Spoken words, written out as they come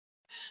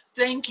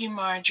Thank you,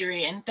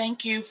 Marjorie, and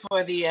thank you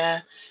for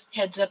the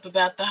heads up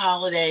about the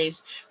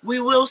holidays.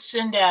 We will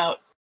send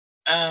out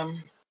a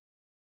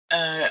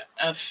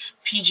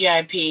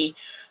PGIP,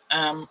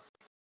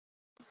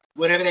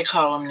 whatever they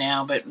call them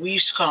now, but we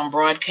used to call them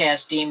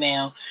broadcast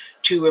email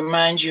to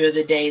remind you of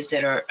the days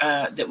that are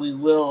that we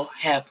will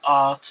have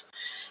off.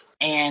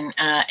 And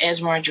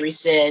as Marjorie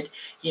said,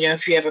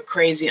 if you have a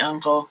crazy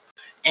uncle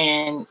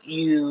and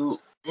you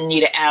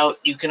need it out,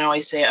 you can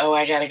always say, "Oh,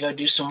 I got to go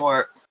do some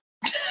work."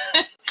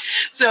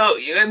 So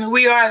I mean,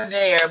 we are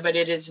there, but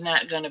it is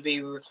not going to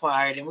be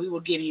required, and we will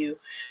give you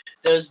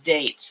those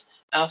dates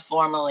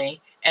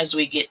formally as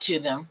we get to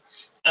them.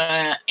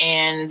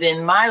 And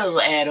then my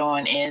little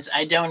add-on is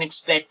I don't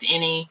expect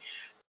any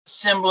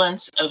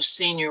semblance of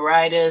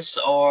senioritis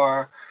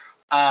or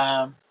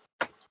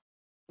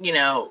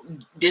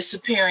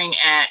disappearing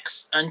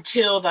acts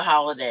until the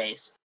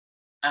holidays.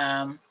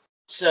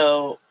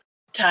 So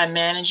time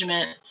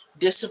management,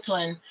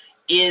 discipline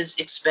is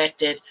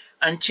expected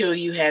until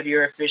you have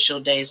your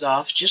official days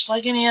off, just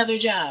like any other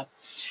job.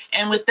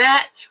 And with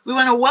that, we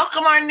want to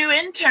welcome our new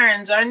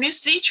interns, our new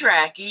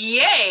C-Track.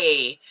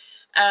 Yay!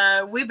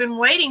 We've been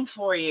waiting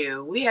for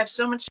you. We have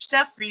so much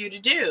stuff for you to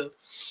do.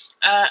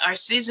 Our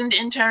seasoned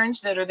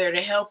interns that are there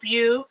to help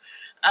you,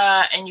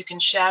 and you can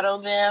shadow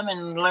them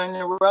and learn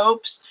the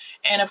ropes.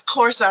 And of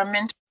course, our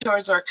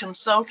mentors, our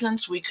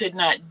consultants. We could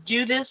not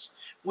do this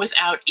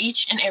without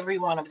each and every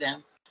one of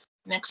them.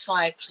 Next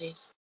slide,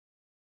 please.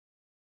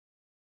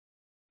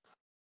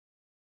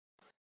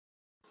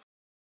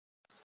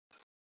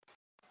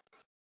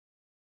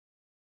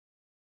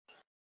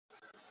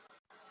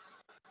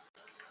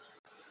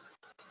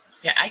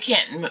 Yeah, I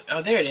can't.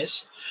 Oh, there it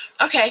is.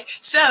 Okay,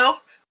 so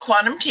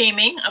quantum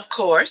teaming, of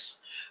course.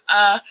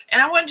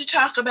 And I wanted to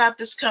talk about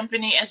this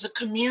company as a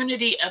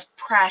community of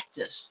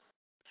practice.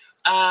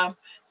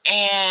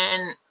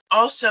 And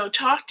also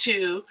talk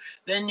to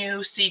the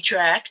new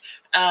C-Track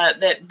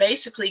that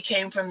basically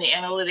came from the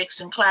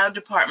analytics and cloud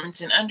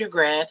departments in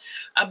undergrad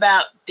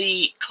about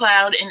the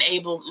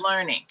cloud-enabled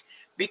learning,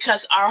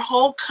 because our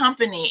whole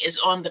company is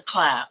on the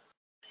cloud.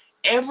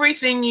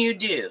 Everything you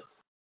do,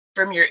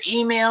 from your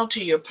email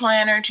to your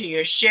planner to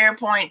your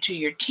SharePoint to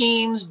your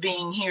Teams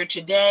being here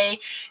today,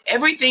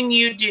 everything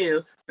you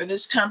do for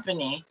this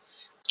company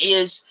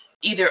is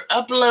either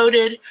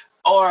uploaded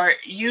or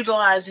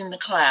utilizing the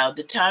cloud,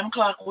 the time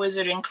clock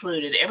wizard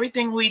included.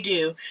 Everything we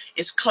do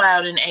is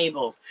cloud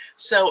enabled.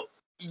 So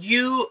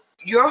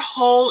your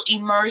whole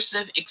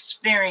immersive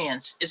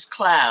experience is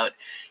cloud.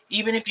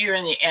 Even if you're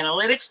in the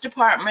analytics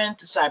department,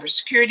 the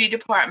cybersecurity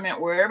department,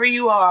 wherever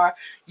you are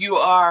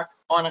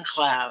on a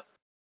cloud.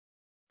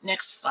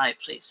 Next slide,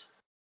 please.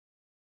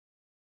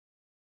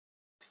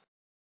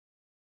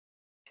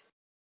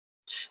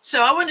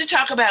 So I wanted to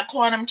talk about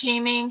quantum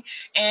teaming.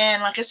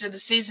 And like I said, the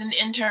seasoned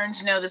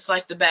interns know this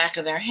like the back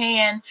of their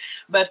hand.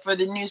 But for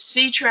the new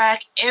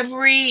C-Track,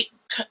 every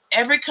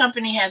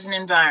company has an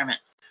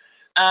environment.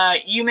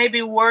 You may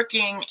be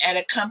working at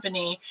a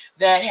company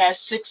that has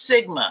Six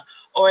Sigma,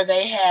 or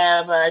they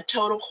have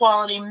total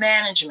quality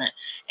management,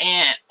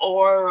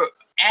 or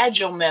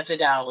agile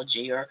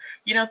methodology, or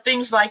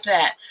things like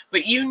that.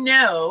 But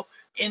as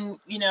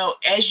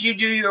you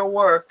do your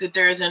work, that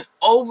there is an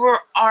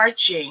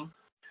overarching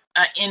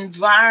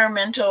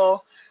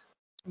environmental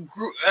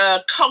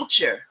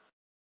culture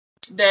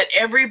that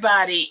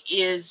everybody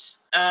is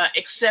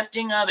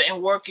accepting of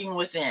and working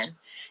within.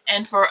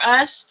 And for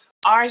us,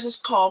 ours is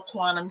called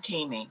quantum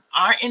teaming.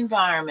 Our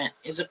environment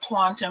is a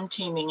quantum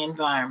teaming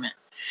environment.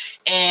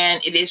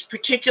 And it is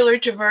particular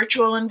to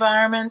virtual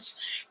environments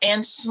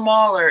and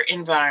smaller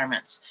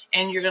environments.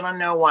 And you're going to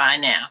know why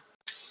now.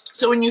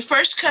 So when you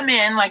first come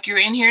in, like you're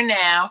in here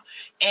now,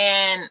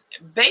 and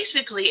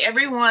basically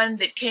everyone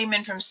that came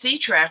in from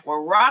C-Track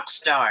were rock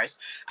stars.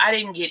 I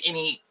didn't get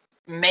any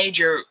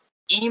major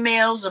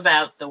emails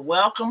about the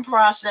welcome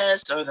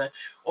process or the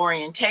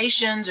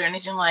orientations or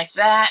anything like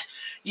that,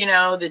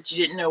 that you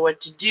didn't know what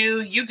to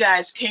do. You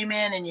guys came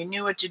in and you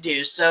knew what to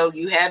do. So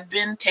you have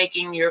been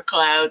taking your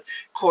cloud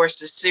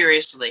courses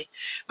seriously.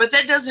 But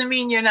that doesn't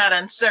mean you're not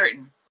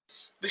uncertain,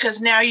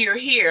 because now you're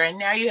here and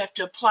now you have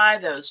to apply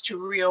those to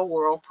real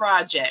world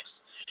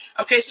projects.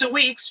 Okay, so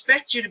we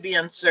expect you to be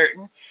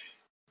uncertain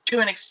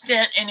to an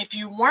extent, and if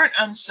you weren't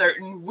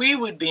uncertain, we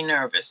would be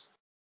nervous,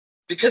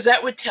 because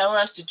that would tell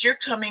us that you're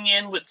coming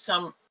in with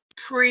some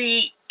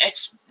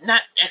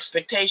not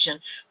expectation,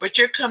 but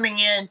you're coming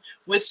in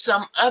with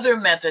some other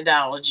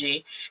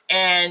methodology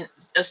and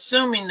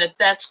assuming that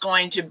that's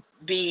going to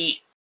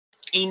be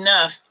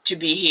enough to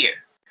be here.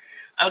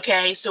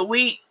 Okay, so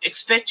we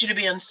expect you to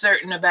be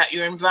uncertain about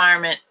your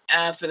environment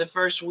for the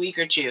first week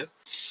or two.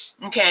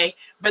 Okay,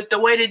 but the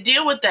way to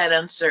deal with that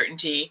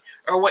uncertainty,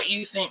 or what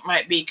you think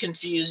might be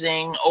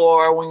confusing,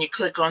 or when you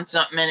click on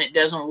something and it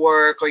doesn't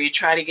work, or you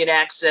try to get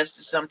access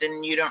to something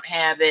and you don't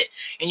have it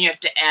and you have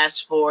to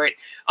ask for it,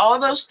 all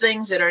those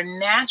things that are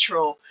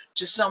natural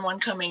to someone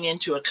coming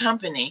into a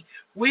company,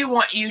 we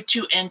want you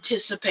to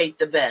anticipate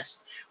the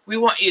best. We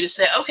want you to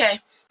say, okay,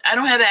 I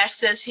don't have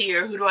access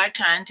here. Who do I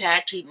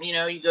contact? You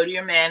know, you go to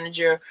your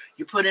manager,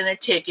 you put in a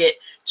ticket,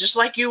 just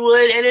like you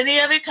would at any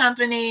other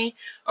company,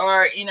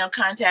 or, you know,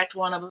 contact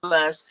one of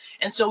us,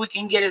 and so we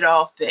can get it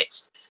all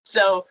fixed.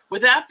 So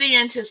without the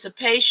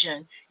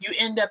anticipation, you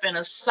end up in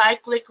a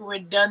cyclic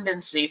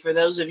redundancy. For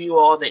those of you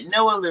all that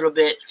know a little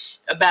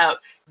bit about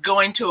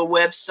going to a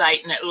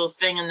website and that little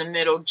thing in the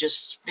middle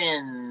just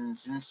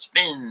spins and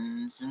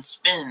spins and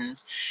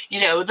spins.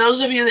 You know,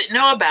 those of you that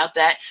know about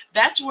that,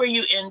 that's where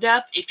you end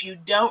up if you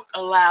don't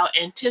allow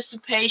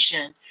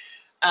anticipation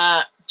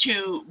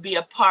to be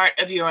a part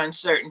of your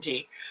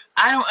uncertainty.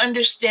 I don't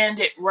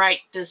understand it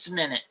right this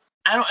minute.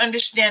 I don't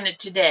understand it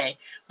today,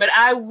 but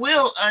I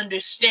will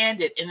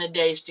understand it in the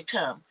days to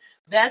come.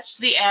 That's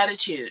the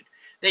attitude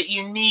that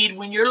you need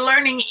when you're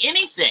learning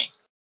anything.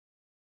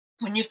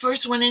 When you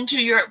first went into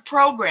your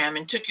program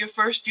and took your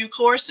first few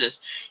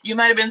courses, you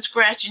might have been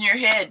scratching your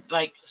head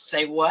like,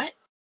 say what?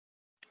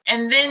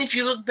 And then if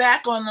you look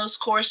back on those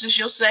courses,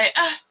 you'll say,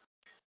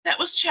 that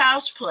was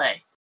child's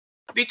play,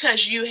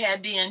 because you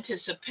had the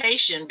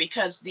anticipation,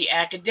 because the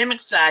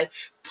academic side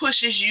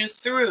pushes you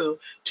through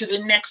to the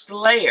next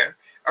layer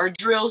or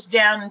drills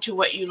down into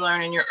what you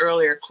learn in your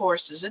earlier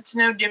courses. It's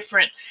no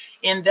different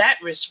in that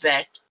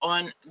respect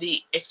on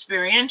the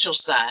experiential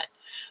side.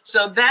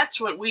 So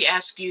that's what we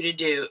ask you to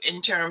do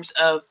in terms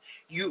of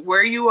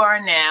where you are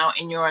now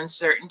in your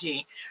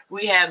uncertainty.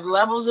 We have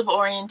levels of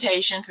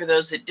orientation for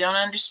those that don't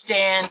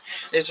understand.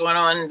 There's one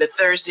on the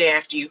Thursday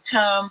after you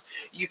come.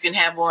 You can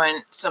have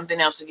something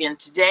else again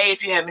today.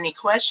 If you have any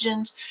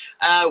questions,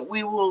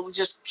 we will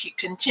just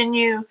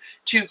continue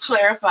to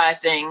clarify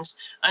things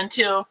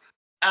until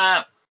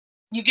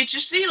you get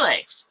your sea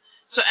legs.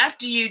 So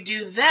after you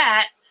do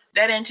that,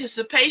 that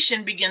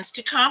anticipation begins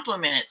to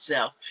complement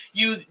itself.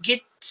 You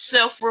get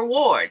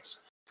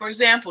self-rewards. For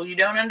example, you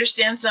don't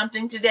understand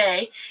something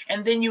today,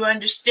 and then you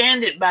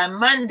understand it by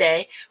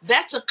Monday.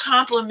 That's a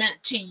compliment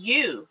to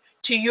you,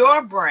 to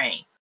your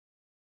brain,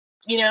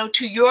 you know,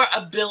 to your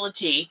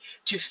ability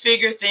to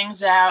figure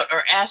things out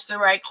or ask the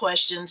right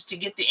questions to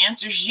get the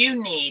answers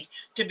you need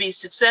to be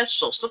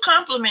successful. So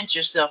compliment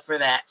yourself for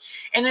that.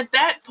 And at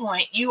that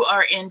point, you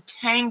are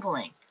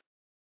entangling.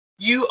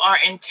 You are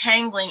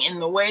entangling in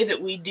the way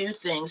that we do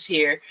things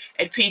here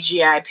at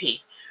PGIP.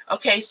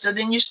 Okay, so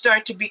then you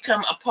start to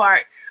become a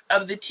part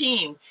of the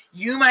team.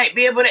 You might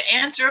be able to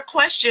answer a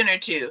question or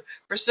two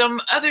for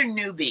some other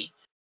newbie.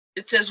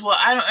 It says, well,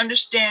 I don't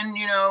understand,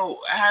 you know,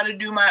 how to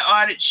do my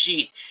audit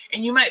sheet.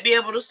 And you might be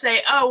able to say,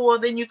 oh, well,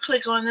 then you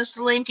click on this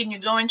link and you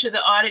go into the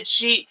audit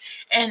sheet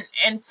and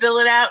fill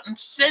it out and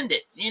send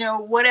it, you know,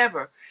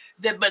 whatever.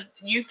 But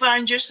you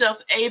find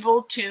yourself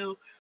able to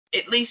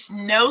at least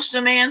know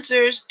some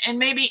answers and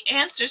maybe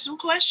answer some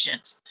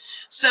questions.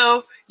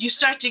 So you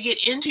start to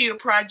get into your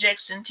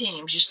projects and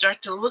teams. You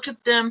start to look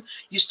at them.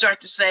 You start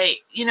to say,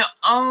 you know,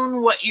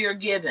 own what you're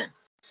given.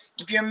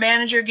 If your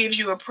manager gives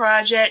you a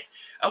project,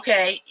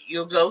 okay,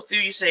 you'll go through,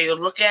 you say, you'll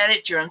look at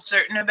it, you're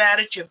uncertain about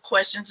it, you have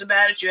questions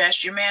about it, you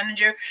ask your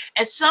manager.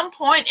 At some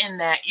point in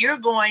that, you're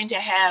going to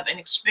have an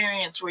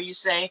experience where you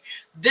say,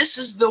 this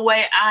is the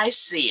way I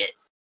see it.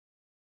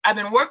 I've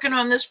been working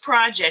on this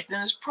project,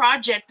 and this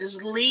project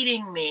is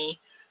leading me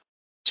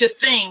to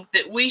think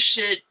that we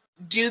should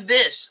do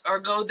this or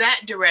go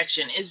that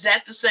direction. Is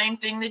that the same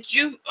thing that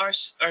you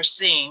are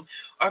seeing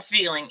or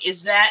feeling?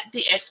 Is that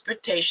the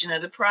expectation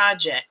of the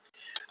project?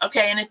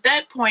 Okay, and at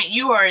that point,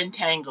 you are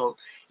entangled.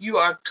 You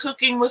are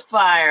cooking with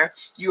fire.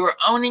 You are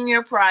owning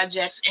your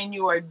projects, and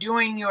you are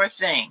doing your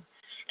thing.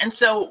 And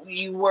so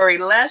you worry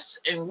less,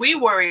 and we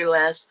worry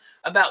less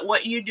about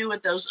what you do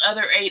with those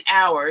other 8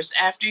 hours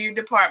after your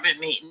department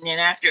meeting and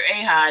after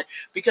AHOD,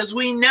 because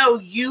we know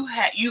you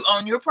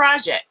own your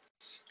project,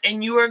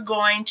 and you are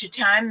going to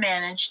time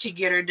manage to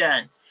get her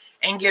done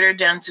and get her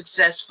done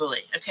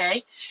successfully.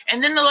 Okay,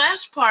 and then the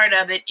last part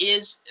of it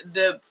is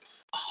the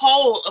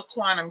whole of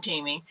quantum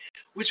teaming,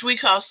 which we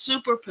call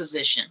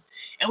superposition.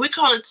 And we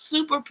call it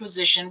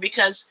superposition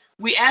because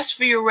we ask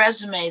for your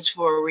resumes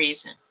for a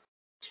reason,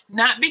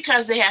 not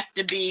because they have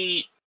to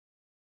be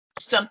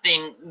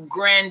something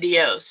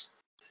grandiose.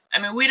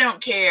 I mean, we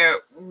don't care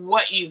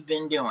what you've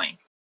been doing.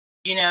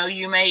 You know,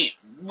 you may,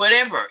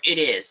 whatever it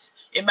is,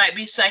 it might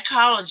be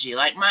psychology,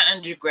 like my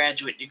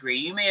undergraduate degree.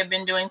 You may have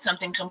been doing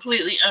something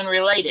completely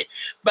unrelated,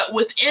 but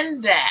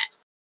within that,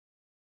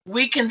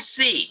 we can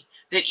see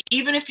that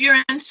even if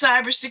you're in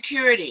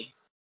cybersecurity,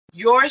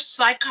 your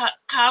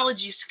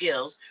psychology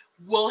skills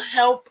will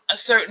help a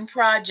certain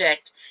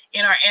project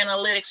in our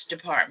analytics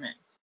department.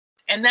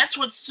 And that's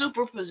what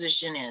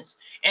superposition is.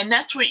 And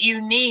that's what you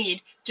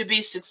need to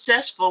be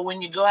successful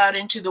when you go out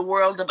into the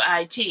world of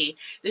IT.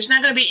 There's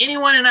not going to be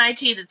anyone in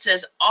IT that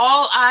says,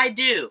 all I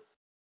do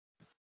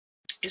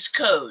is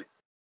code.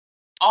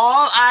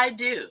 All I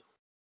do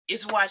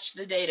is watch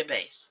the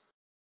database.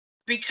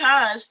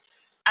 Because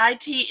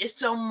IT is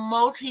so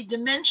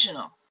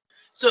multidimensional.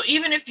 So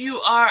even if you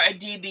are a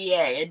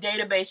DBA, a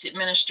database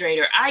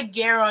administrator, I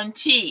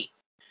guarantee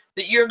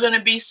that you're going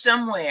to be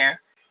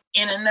somewhere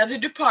in another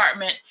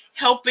department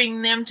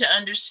helping them to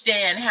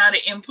understand how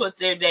to input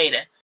their data.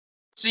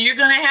 So you're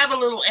going to have a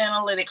little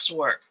analytics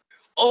work,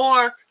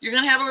 or you're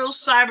going to have a little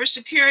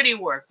cybersecurity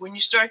work. When you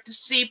start to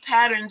see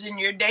patterns in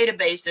your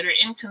database that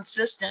are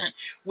inconsistent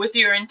with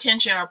your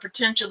intention or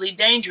potentially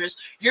dangerous,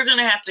 you're going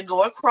to have to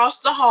go across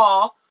the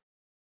hall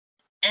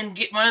and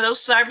get one of those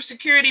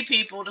cybersecurity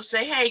people to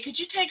say, hey, could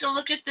you take a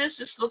look at this?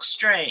 This looks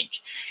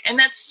strange. And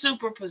that's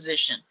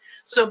superposition.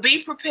 So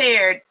be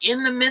prepared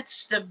in the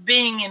midst of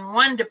being in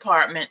one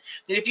department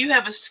that if you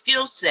have a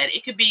skill set,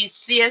 it could be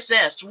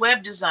CSS,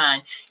 web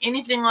design,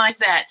 anything like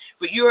that,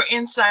 but you're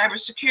in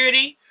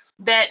cybersecurity,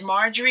 that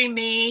Marjorie,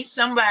 me,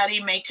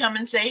 somebody may come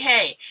and say,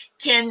 hey,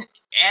 can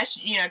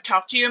ask,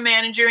 talk to your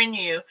manager and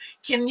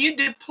can you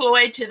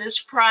deploy to this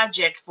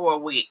project for a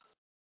week?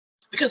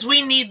 Because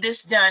we need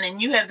this done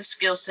and you have the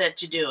skill set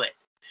to do it.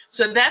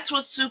 So that's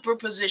what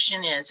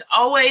superposition is.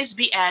 Always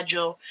be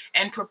agile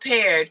and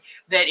prepared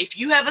that if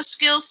you have a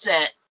skill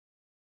set,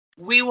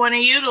 we want to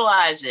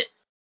utilize it.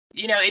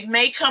 It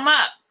may come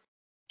up,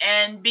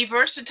 and be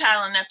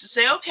versatile enough to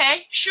say,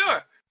 okay,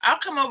 sure, I'll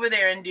come over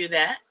there and do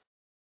that.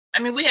 I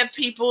mean, we have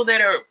people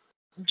that are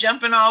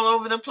jumping all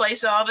over the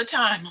place all the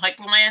time, like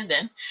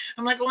Landon.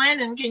 I'm like,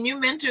 Landon, can you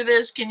mentor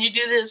this? Can you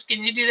do this?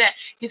 Can you do that?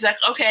 He's like,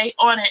 okay,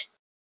 on it.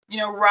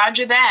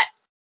 Roger that,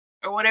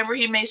 or whatever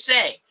he may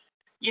say,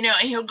 and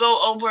he'll go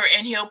over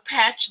and he'll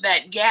patch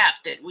that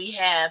gap that we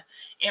have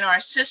in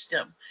our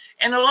system.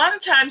 And a lot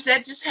of times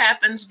that just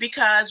happens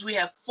because we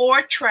have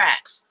 4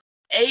 tracks,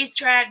 A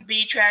track,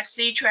 B track,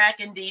 C track,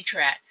 and D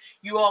track.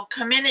 You all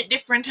come in at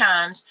different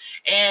times,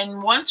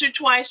 and once or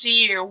twice a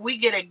year, we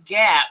get a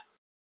gap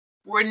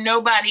where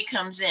nobody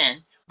comes in,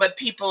 but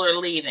people are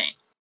leaving.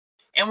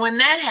 And when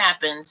that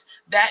happens,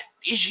 that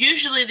is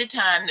usually the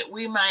time that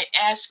we might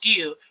ask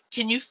you,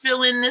 can you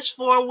fill in this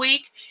for a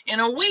week? In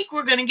a week,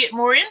 we're going to get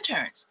more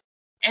interns.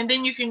 And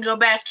then you can go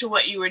back to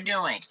what you were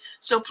doing.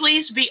 So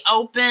please be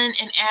open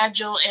and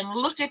agile and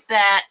look at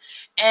that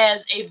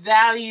as a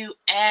value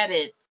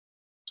added,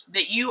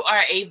 that you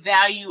are a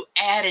value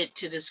added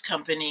to this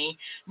company,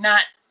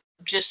 not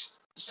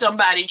just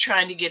somebody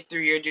trying to get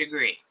through your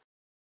degree.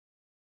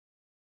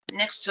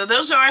 Next, so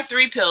those are our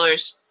 3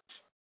 pillars.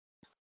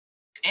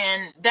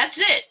 And that's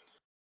it.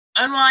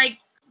 Unlike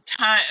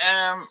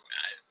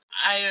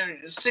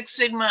Six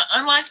Sigma,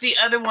 unlike the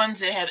other ones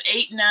that have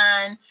 8,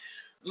 9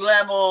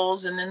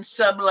 levels and then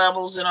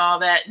sub-levels and all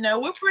that, no,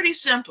 we're pretty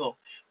simple.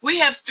 We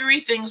have 3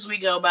 things we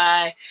go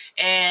by,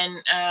 and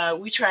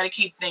we try to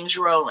keep things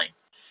rolling.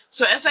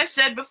 So as I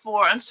said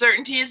before,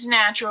 uncertainty is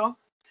natural,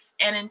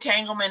 and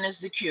entanglement is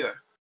the cure.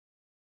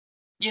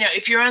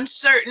 If you're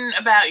uncertain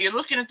about, you're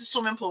looking at the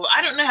swimming pool.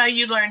 I don't know how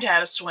you learned how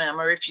to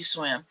swim, or if you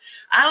swim.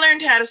 I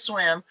learned how to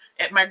swim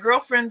at my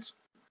girlfriend's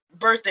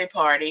birthday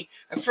party.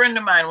 A friend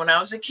of mine, when I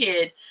was a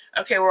kid,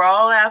 okay, we're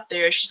all out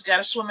there. She's got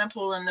a swimming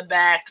pool in the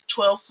back,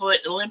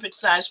 12-foot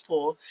Olympic-sized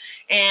pool,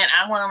 and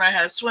I want to learn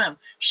how to swim.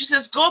 She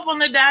says, go up on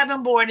the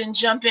diving board and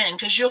jump in,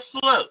 because you'll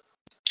float,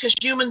 because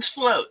humans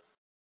float.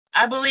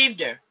 I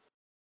believed her.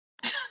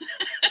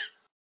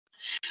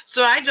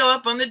 So I go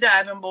up on the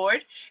diving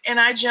board, and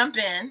I jump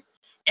in.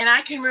 And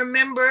I can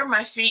remember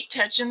my feet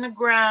touching the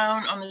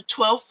ground on the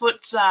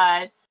 12-foot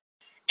side,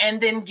 and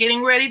then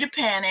getting ready to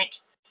panic,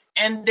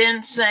 and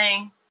then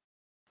saying,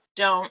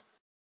 don't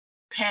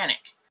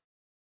panic,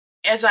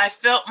 as I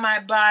felt my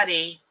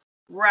body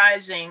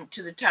rising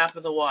to the top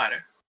of the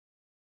water.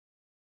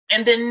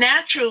 And then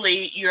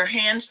naturally, your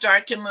hands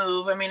start to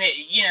move. I mean,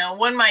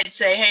 one might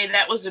say, hey,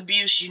 that was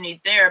abuse, you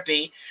need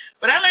therapy.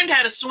 But I learned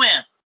how to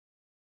swim.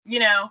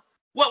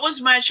 What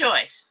was my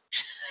choice?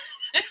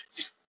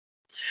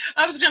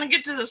 I was going to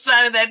get to the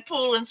side of that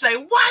pool and say,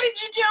 why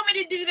did you tell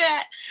me to do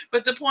that?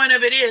 But the point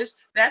of it is,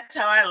 that's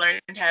how I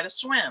learned how to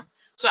swim.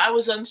 So I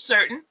was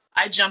uncertain.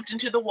 I jumped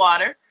into the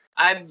water.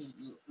 I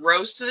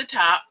rose to the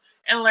top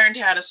and learned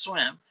how to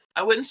swim.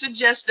 I wouldn't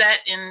suggest that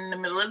in the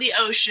middle of the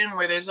ocean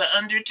where there's an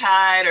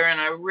undertide, or in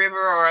a river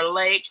or a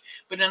lake,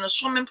 but in a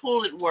swimming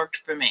pool, it worked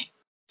for me.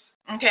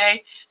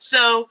 Okay,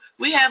 so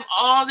we have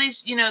all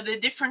these, the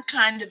different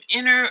kind of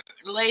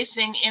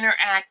interlacing,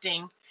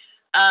 interacting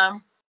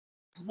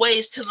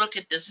ways to look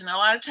at this. And a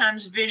lot of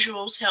times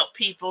visuals help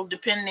people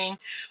depending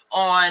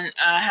on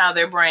how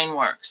their brain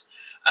works.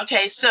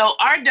 Okay, so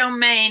our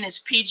domain is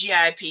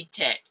PGIP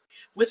Tech.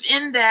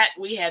 Within that,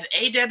 we have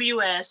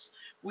AWS,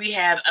 we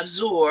have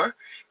Azure,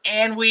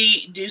 and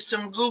we do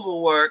some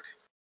Google work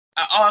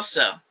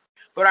also.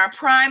 But our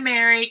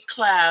primary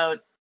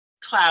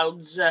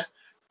clouds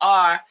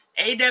are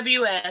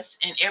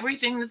AWS and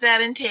everything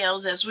that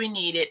entails as we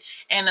need it,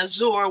 and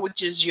Azure,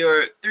 which is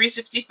your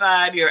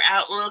 365, your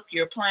Outlook,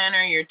 your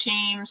Planner, your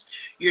Teams,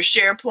 your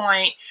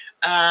SharePoint,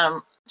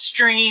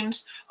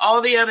 Streams,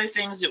 all the other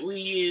things that we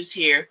use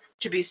here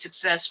to be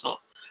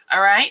successful.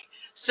 All right,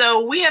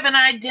 so we have an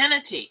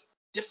identity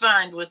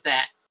defined with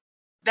that.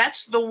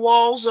 That's the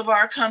walls of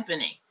our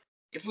company.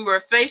 If we were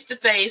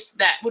face-to-face,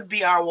 that would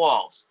be our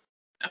walls.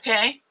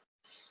 Okay,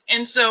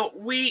 and so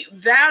we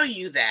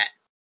value that.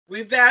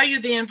 We value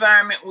the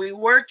environment we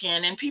work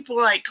in, and people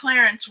like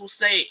Clarence will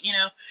say,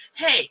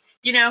 hey,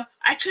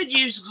 I could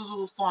use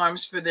Google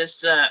Forms for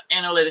this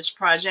analytics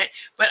project,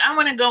 but I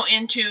want to go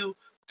into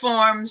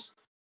Forms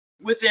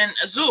within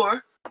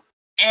Azure,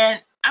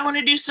 and I want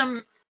to do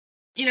some,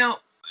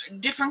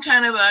 different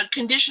kind of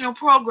conditional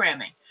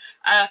programming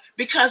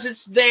because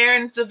it's there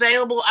and it's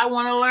available. I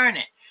want to learn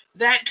it,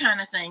 that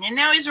kind of thing. And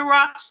now he's a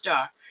rock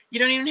star. You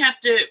don't even have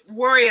to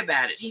worry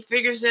about it. He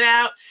figures it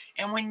out,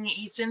 and when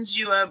he sends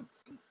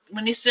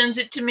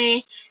it to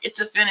me, it's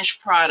a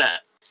finished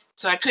product.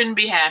 So I couldn't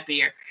be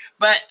happier.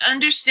 But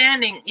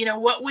understanding,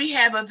 what we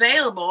have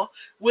available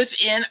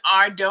within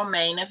our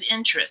domain of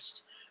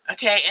interest.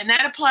 Okay, and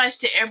that applies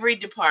to every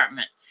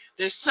department.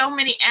 There's so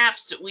many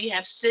apps that we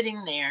have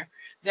sitting there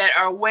that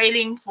are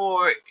waiting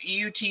for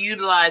you to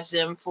utilize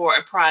them for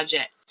a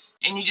project.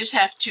 And you just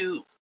have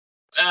to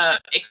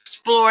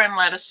explore and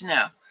let us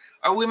know.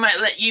 Or we might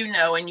let you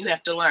know and you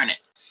have to learn it.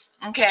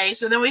 Okay,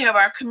 so then we have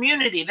our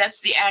community.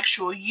 That's the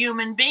actual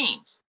human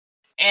beings.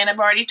 And I've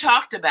already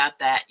talked about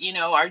that.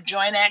 Our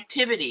joint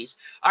activities,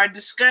 our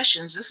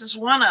discussions. This is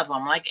one of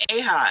them, like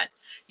AHOD.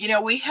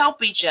 We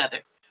help each other.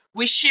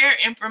 We share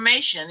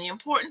information. The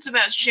importance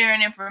about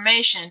sharing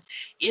information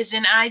is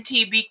in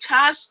IT,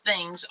 because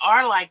things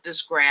are like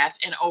this graph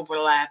and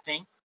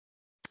overlapping.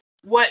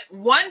 What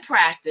one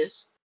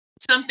practice,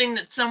 something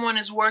that someone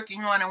is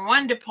working on in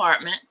one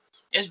department,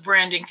 as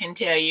Brandon can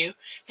tell you,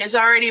 has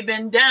already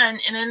been done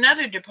in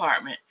another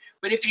department.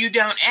 But if you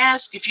don't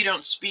ask, if you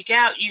don't speak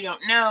out, you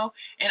don't know.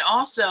 And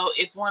also,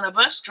 if one of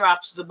us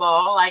drops the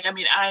ball,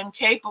 I'm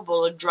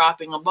capable of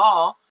dropping a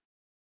ball,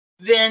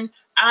 then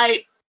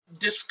I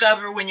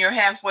discover when you're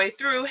halfway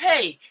through,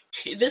 hey,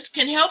 this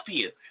can help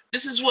you.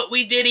 This is what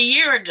we did a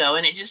year ago,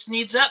 and it just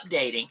needs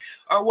updating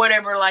or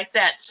whatever like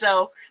that.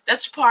 So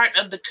that's part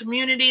of the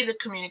community, the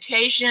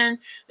communication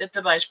that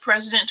the vice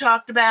president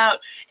talked about,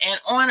 and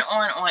on and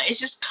on and on.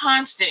 It's just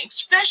constant,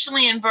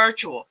 especially in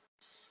virtual.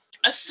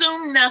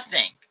 Assume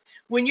nothing.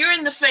 When you're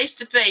in the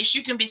face-to-face,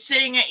 you can be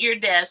sitting at your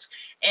desk,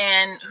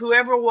 and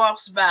whoever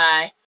walks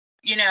by,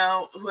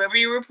 whoever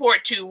you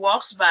report to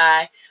walks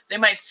by, they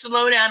might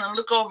slow down and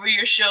look over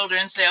your shoulder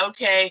and say,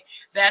 okay,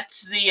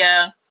 that's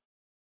the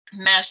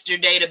master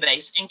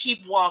database, and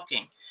keep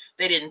walking.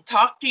 They didn't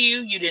talk to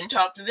you. You didn't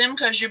talk to them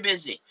because you're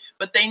busy,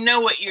 but they know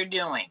what you're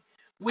doing.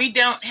 We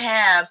don't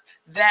have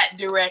that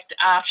direct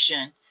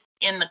option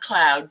in the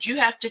cloud. You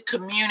have to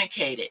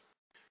communicate it.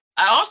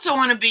 I also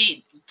want to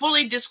be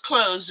fully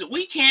disclosed that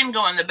we can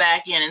go in the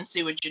back end and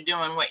see what you're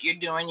doing,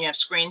 You have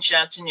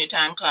screenshots in your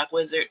time clock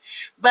wizard.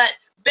 But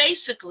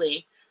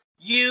basically,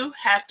 you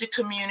have to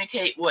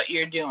communicate what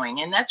you're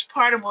doing. And that's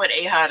part of what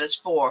AHOD is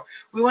for.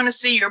 We want to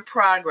see your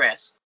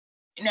progress.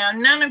 Now,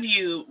 none of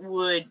you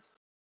would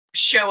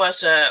show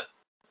us a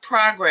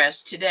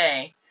progress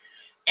today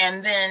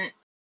and then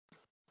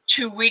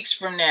 2 weeks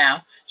from now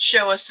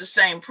show us the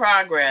same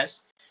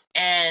progress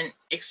and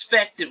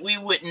expect that we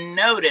wouldn't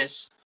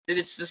notice that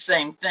it's the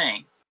same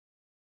thing.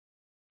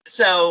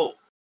 So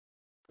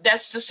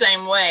that's the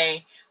same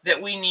way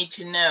that we need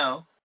to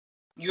know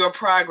your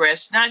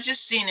progress, not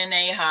just seen in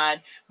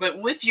AHOD, but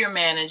with your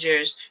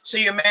managers, so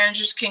your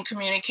managers can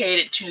communicate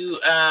it to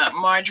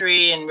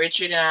Marjorie and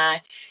Richard and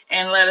I,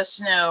 and let us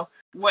know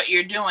what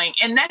you're doing.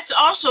 And that's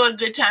also a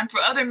good time for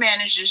other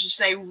managers to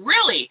say,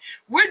 really,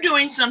 we're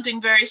doing something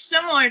very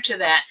similar to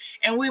that,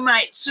 and we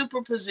might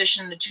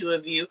superposition the two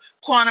of you,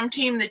 quantum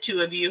team the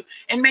two of you,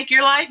 and make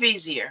your life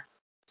easier.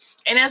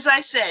 And as I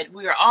said,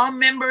 we are all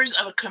members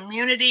of a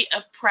community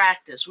of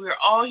practice. We are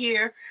all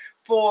here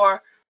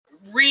for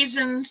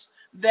reasons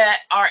that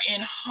are in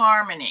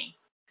harmony.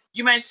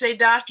 You might say,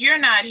 Doc, you're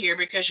not here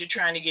because you're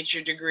trying to get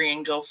your degree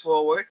and go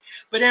forward.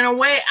 But in a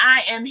way,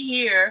 I am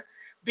here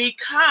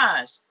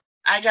because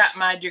I got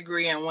my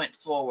degree and went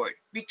forward,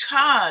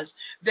 because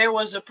there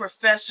was a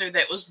professor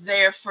that was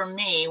there for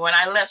me when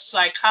I left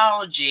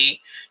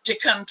psychology to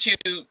come to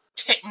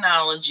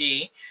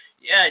technology.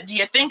 Do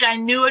you think I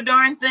knew a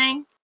darn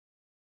thing?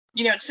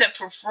 Except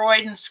for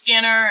Freud and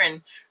Skinner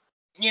and,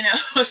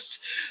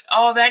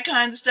 all that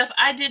kind of stuff.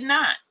 I did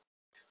not.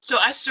 So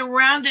I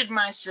surrounded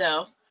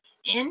myself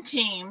in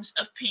teams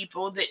of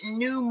people that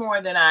knew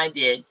more than I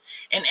did.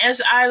 And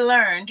as I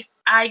learned,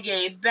 I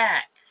gave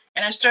back.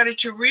 And I started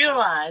to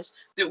realize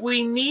that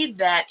we need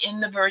that in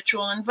the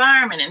virtual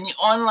environment, in the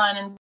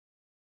online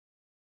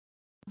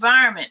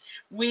environment.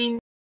 We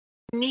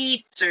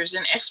need answers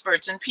and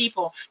experts and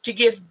people to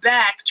give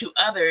back to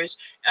others,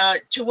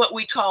 to what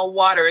we call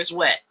water is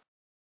wet.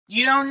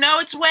 You don't know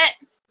it's wet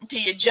until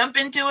you jump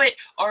into it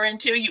or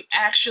until you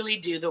actually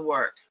do the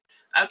work.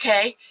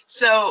 Okay,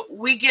 so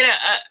we get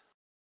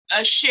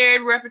a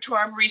shared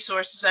repertoire of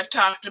resources. I've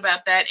talked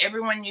about that.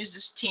 Everyone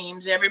uses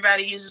Teams.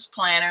 Everybody uses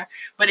Planner,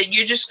 but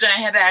you're just going to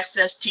have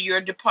access to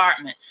your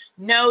department.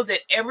 Know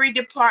that every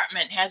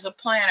department has a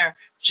planner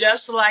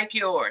just like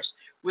yours,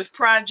 with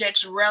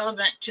projects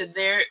relevant to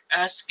their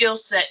skill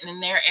set and in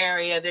their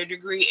area, their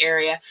degree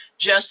area,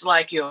 just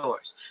like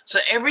yours. So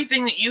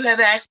everything that you have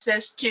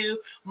access to,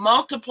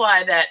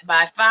 multiply that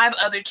by 5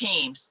 other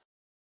teams.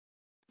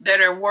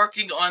 that are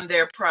working on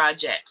their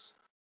projects.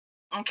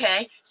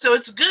 Okay, so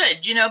it's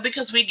good, you know,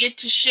 because we get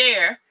to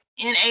share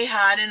in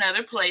AHOD and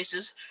other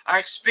places our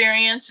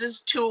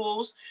experiences,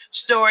 tools,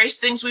 stories,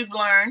 things we've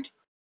learned,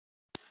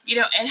 you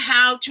know, and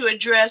how to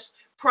address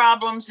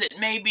problems that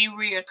may be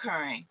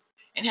reoccurring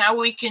and how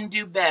we can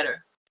do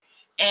better.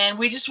 And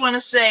we just want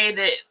to say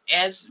that,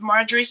 as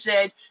Marjorie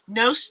said,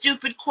 no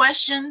stupid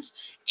questions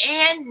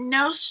and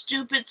no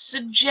stupid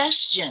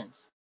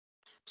suggestions.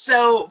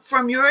 So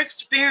from your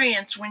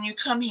experience when you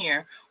come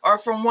here, or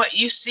from what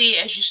you see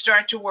as you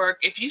start to work,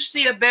 if you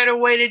see a better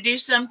way to do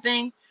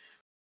something,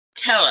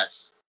 tell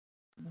us.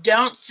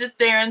 Don't sit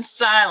there in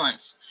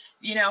silence.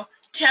 You know,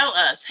 tell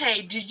us,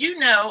 hey, did you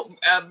know,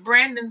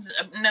 Brandon's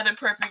another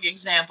perfect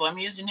example. I'm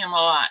using him a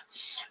lot.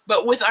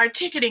 But with our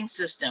ticketing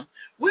system,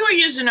 we were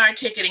using our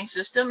ticketing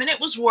system and it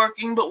was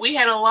working, but we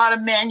had a lot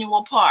of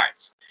manual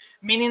parts,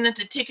 meaning that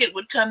the ticket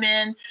would come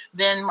in,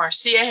 then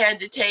Marcia had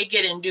to take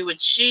it and do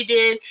what she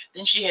did,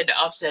 then she had to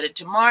offset it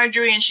to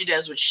Marjorie and she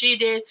does what she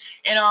did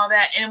and all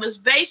that. And it was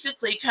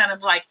basically kind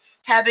of like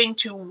having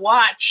to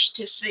watch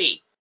to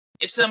see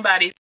if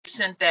somebody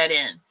sent that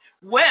in.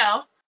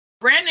 Well,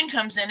 Brandon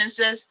comes in and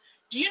says,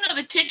 do you know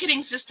the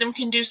ticketing system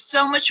can do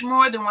so much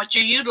more than what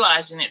you're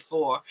utilizing it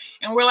for?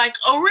 And we're like,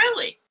 oh,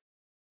 really?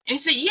 And he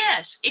said,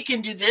 yes, it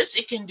can do this,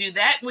 it can do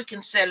that. We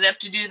can set it up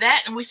to do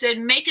that. And we said,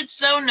 make it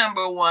so,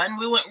 number one.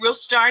 We went real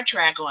Star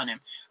Trek on him.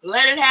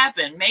 Let it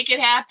happen. Make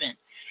it happen.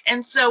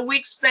 And so we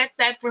expect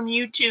that from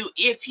you too.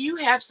 If you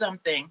have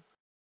something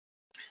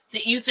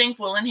that you think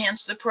will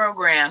enhance the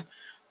program,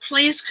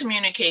 please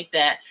communicate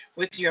that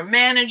with your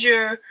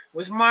manager,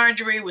 with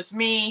Marjorie, with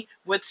me,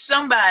 with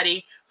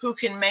somebody who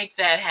can make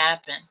that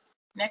happen.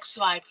 Next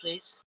slide,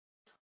 please.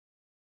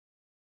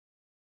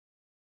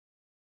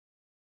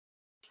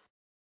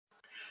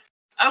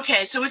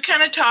 Okay, so we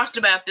kind of talked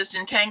about this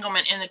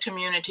entanglement in the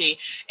community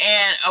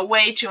and a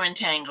way to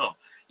entangle,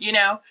 you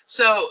know,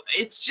 so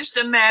it's just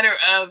a matter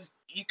of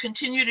you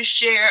continue to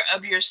share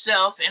of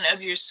yourself and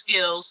of your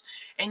skills,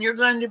 and you're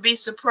going to be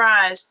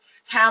surprised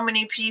how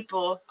many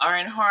people are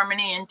in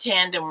harmony and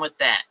tandem with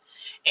that.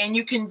 And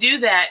you can do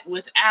that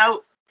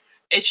without,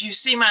 if you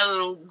see my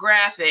little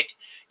graphic,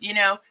 you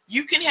know,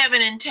 you can have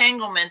an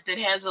entanglement that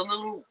has a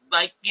little,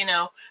 like, you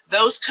know,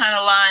 those kind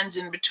of lines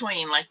in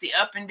between, like the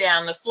up and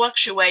down, the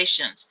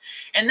fluctuations.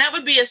 And that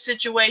would be a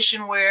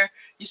situation where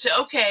you say,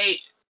 okay,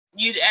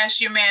 you'd ask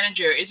your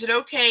manager, is it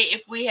okay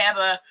if we have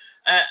a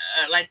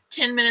like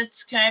 10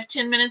 minutes, can I have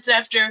 10 minutes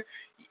after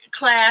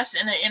class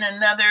in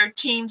another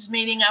Teams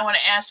meeting? I want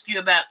to ask you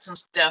about some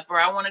stuff, or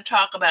I want to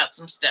talk about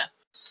some stuff.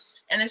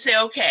 And they say,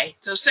 okay,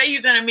 so say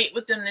you're going to meet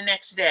with them the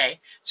next day.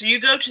 So you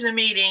go to the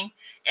meeting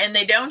and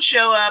they don't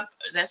show up.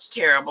 That's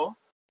terrible.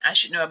 I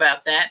should know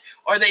about that.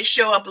 Or they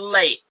show up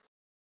late.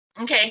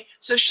 Okay,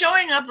 so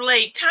showing up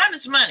late, time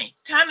is money.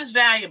 Time is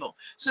valuable.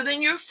 So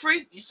then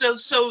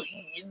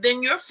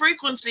then your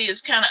frequency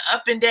is kind of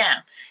up and down.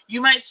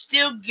 You might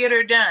still get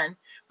her done,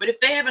 but if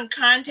they haven't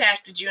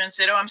contacted you and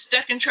said, oh, I'm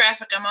stuck in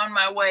traffic, I'm on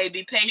my way,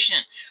 be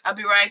patient, I'll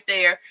be right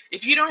there.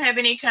 If you don't have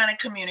any kind of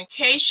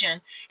communication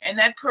and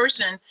that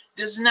person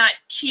does not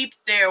keep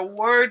their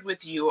word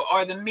with you,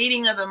 or the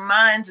meeting of the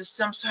minds is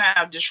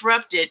somehow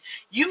disrupted,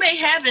 you may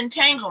have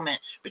entanglement,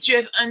 but you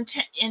have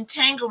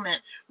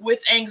entanglement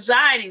with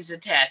anxieties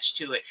attached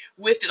to it,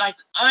 with like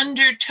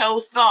undertow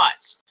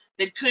thoughts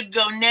that could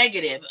go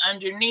negative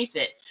underneath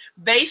it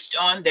based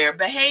on their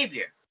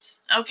behavior.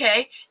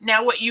 Okay,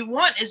 now what you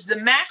want is the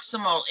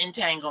maximal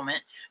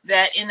entanglement,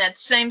 that in that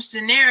same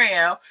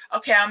scenario,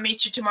 okay, I'll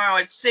meet you tomorrow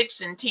at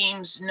 6 in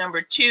Teams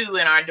number 2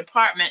 in our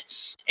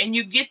department, and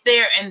you get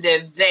there and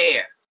they're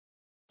there.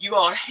 You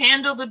all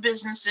handle the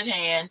business at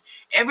hand.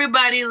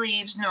 Everybody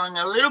leaves knowing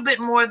a little bit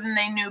more than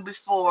they knew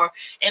before,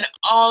 and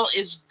all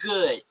is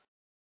good.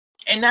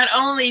 And not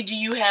only do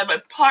you have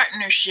a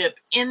partnership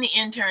in the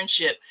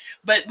internship,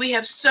 but we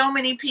have so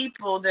many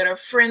people that are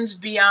friends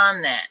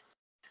beyond that.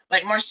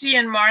 Like Marcia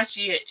and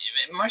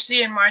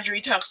Marjorie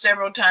talk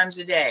several times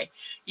a day.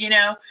 You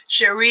know,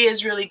 Cherie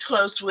is really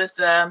close with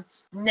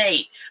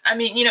Nate. I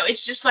mean, you know,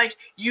 it's just like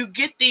you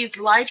get these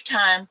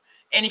lifetime,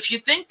 and if you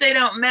think they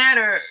don't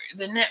matter,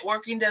 the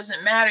networking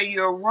doesn't matter,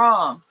 you're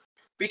wrong.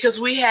 Because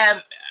we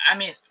have, I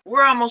mean,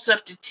 we're almost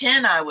up to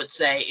 10, I would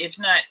say, if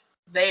not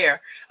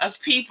there,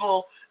 of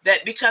people that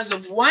because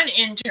of one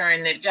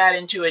intern that got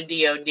into a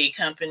DoD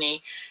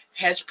company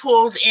has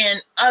pulled in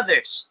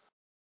others.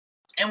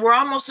 And we're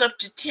almost up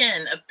to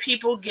 10 of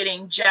people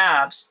getting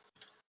jobs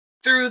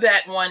through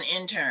that one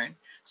intern.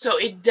 So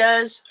it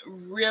does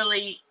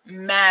really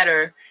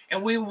matter.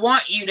 And we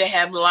want you to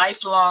have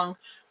lifelong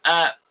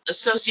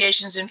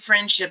associations and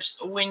friendships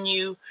when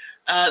you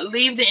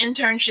leave the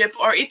internship,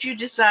 or if you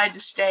decide to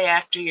stay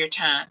after your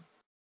time.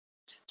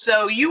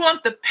 So you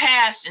want the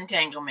past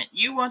entanglement.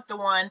 You want the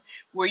one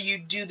where you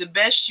do the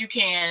best you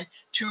can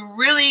to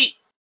really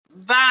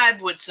vibe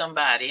with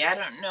somebody. I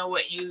don't know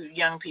what you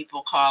young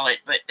people call it,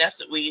 but that's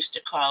what we used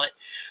to call it.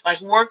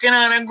 Like working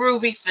on a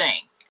groovy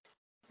thing.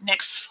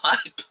 Next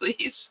slide,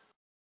 please.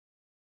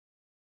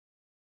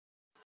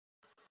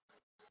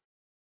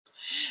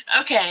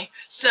 Okay,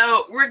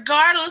 so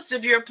regardless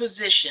of your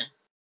position,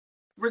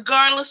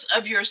 regardless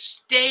of your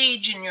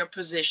stage in your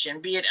position,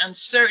 be it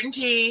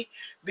uncertainty,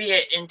 be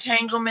it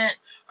entanglement,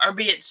 or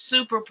be it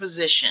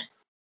superposition,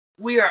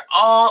 we are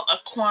all a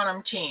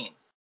quantum team.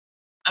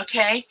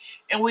 Okay?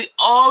 And we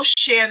all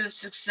share the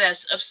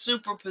success of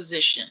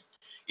superposition.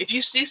 If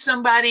you see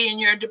somebody in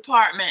your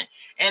department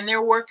and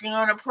they're working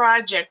on a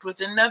project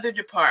with another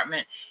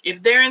department,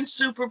 if they're in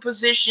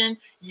superposition,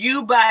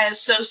 you by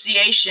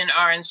association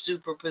are in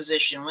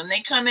superposition. When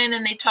they come in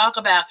and they talk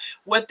about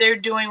what they're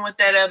doing with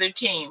that other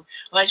team,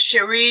 like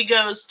Cherie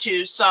goes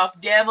to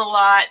Soft Dev a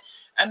lot.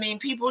 I mean,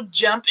 people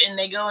jump and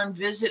they go and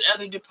visit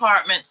other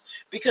departments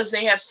because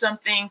they have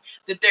something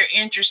that they're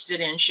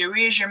interested in.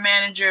 Cherie is your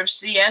manager of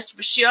CS,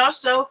 but she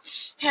also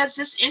has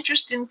this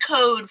interest in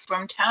code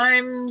from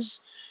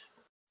times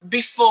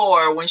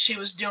before when she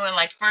was doing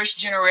like first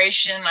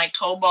generation, like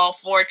COBOL,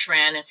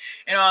 Fortran,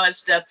 and all that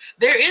stuff.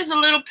 There is a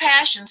little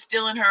passion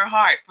still in her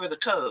heart for the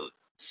code.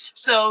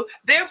 So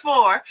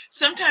therefore,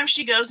 sometimes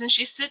she goes and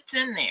she sits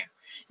in there.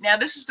 Now,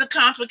 this is the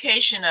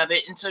complication of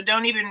it, and so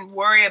don't even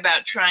worry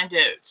about trying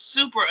to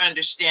super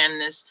understand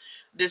this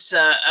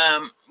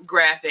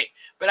graphic.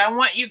 But I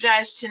want you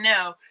guys to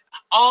know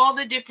all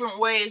the different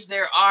ways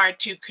there are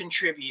to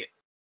contribute.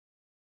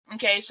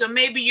 Okay, so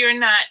maybe you're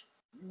not,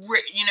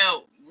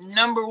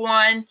 number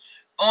one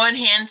on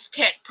hands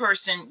tech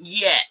person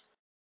yet,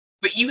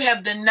 but you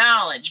have the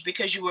knowledge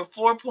because you were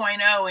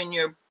 4.0 in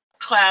your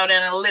cloud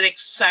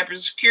analytics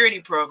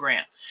cybersecurity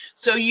program.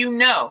 So you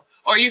know,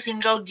 or you can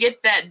go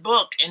get that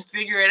book and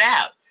figure it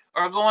out,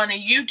 or go on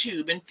a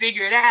YouTube and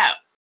figure it out.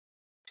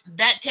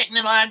 That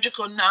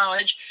technological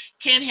knowledge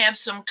can have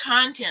some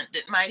content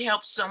that might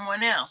help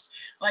someone else.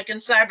 Like in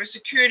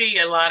cybersecurity,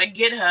 a lot of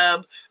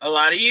GitHub, a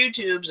lot of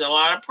YouTubes, a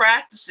lot of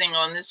practicing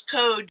on this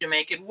code to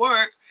make it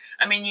work.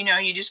 I mean,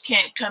 you just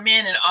can't come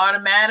in and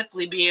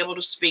automatically be able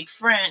to speak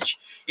French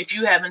if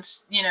you haven't,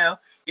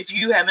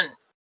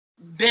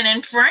 been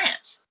in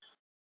France,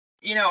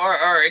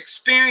 or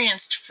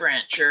experienced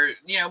French, or,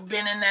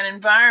 been in that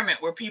environment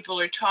where people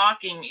are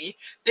talking,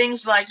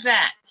 things like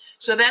that.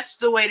 So that's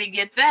the way to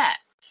get that.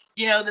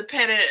 The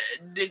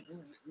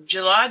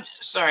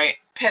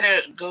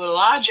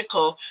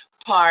pedagogical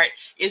part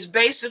is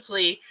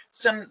basically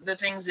some of the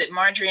things that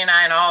Marjorie and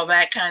I and all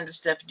that kind of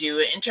stuff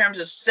do in terms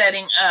of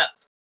setting up,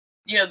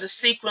 the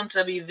sequence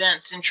of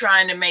events and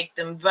trying to make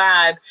them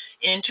vibe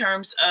in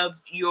terms of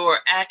your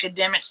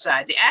academic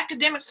side. The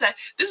academic side,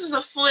 this is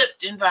a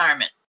flipped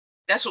environment.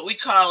 That's what we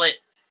call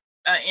it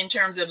in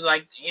terms of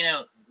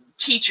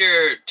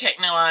teacher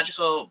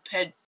technological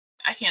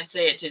I can't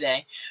say it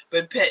today,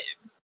 but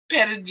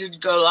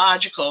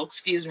pedagogical,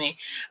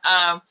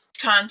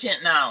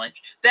 content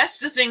knowledge. That's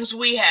the things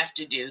we have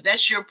to do.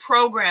 That's your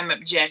program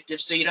objective,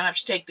 so you don't have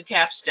to take the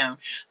capstone.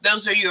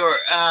 Those are your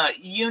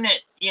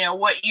unit,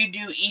 what you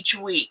do each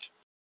week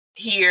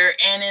here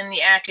and in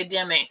the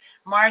academic.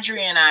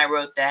 Marjorie and I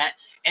wrote that,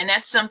 and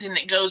that's something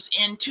that goes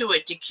into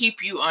it to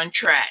keep you on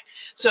track.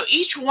 So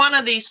each one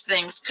of these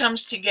things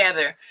comes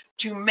together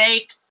to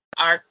make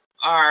our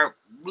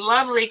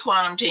lovely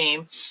quantum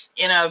team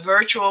in a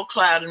virtual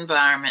cloud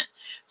environment.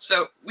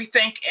 So we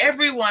thank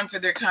everyone for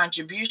their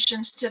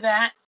contributions to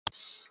that.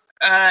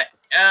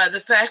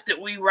 The fact that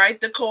we write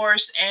the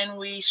course and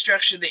we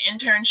structure the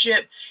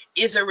internship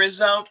is a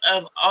result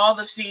of all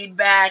the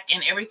feedback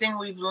and everything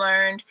we've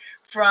learned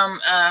from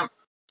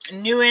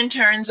new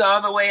interns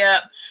all the way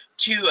up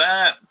to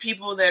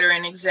people that are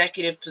in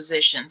executive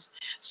positions.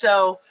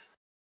 So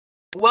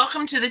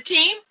welcome to the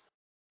team,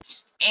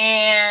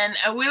 and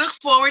we look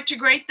forward to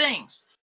great things.